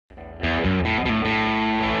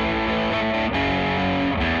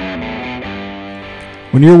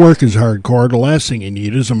When your work is hardcore, the last thing you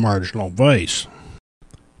need is a marginal vise.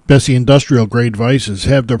 Bessey industrial grade vises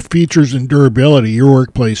have the features and durability your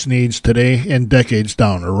workplace needs today and decades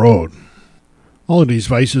down the road. All of these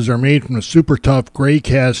vises are made from a super tough gray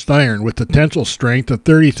cast iron with a tensile strength of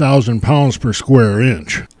 30,000 pounds per square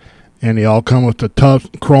inch, and they all come with the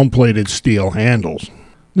tough chrome-plated steel handles.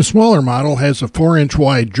 The smaller model has a 4-inch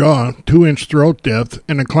wide jaw, 2-inch throat depth,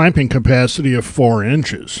 and a clamping capacity of 4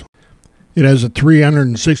 inches. It has a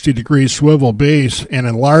 360-degree swivel base and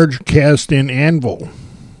a large cast-in anvil.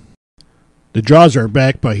 The jaws are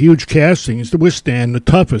backed by huge castings to withstand the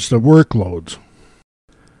toughest of workloads.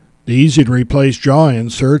 The easy-to-replace jaw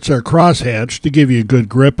inserts are cross-hatched to give you a good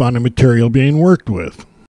grip on the material being worked with.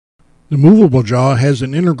 The movable jaw has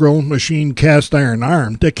an integral machined cast iron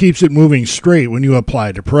arm that keeps it moving straight when you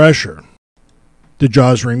apply the pressure. The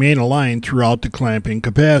jaws remain aligned throughout the clamping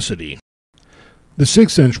capacity. The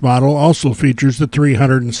 6-inch model also features the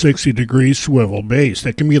 360-degree swivel base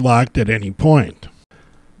that can be locked at any point.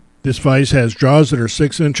 This vise has jaws that are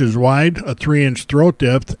 6 inches wide, a 3-inch throat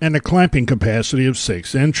depth, and a clamping capacity of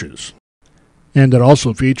 6 inches. And it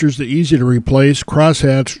also features the easy-to-replace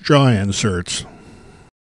crosshatch jaw inserts.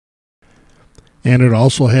 And it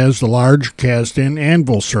also has the large cast-in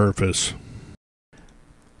anvil surface.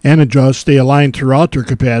 And the jaws stay aligned throughout their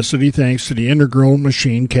capacity thanks to the integral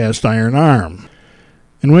machined cast iron arm.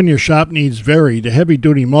 And when your shop needs varied, a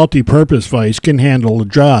heavy-duty multi-purpose vise can handle the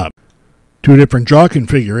job. 2 different jaw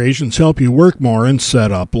configurations help you work more and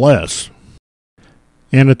set up less.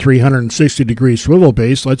 And a 360-degree swivel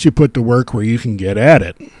base lets you put the work where you can get at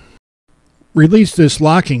it. Release this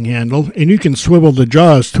locking handle and you can swivel the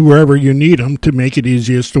jaws to wherever you need them to make it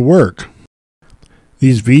easiest to work.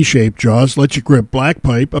 These V-shaped jaws let you grip black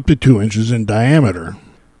pipe up to 2 inches in diameter.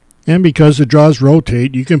 And because the jaws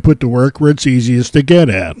rotate, you can put the work where it's easiest to get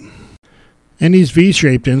at. And these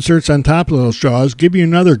V-shaped inserts on top of those jaws give you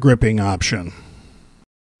another gripping option.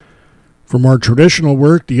 For more traditional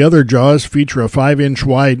work, the other jaws feature a 5-inch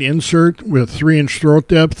wide insert with 3-inch throat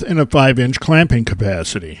depth and a 5-inch clamping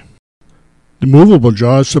capacity. The movable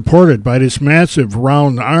jaw is supported by this massive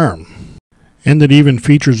round arm, and it even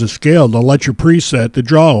features a scale to let you preset the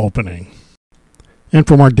jaw opening. And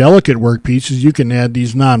for more delicate workpieces, you can add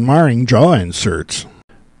these non-marring jaw inserts.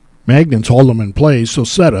 Magnets hold them in place, so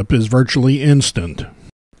setup is virtually instant.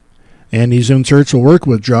 And these inserts will work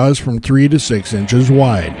with jaws from 3 to 6 inches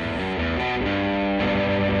wide.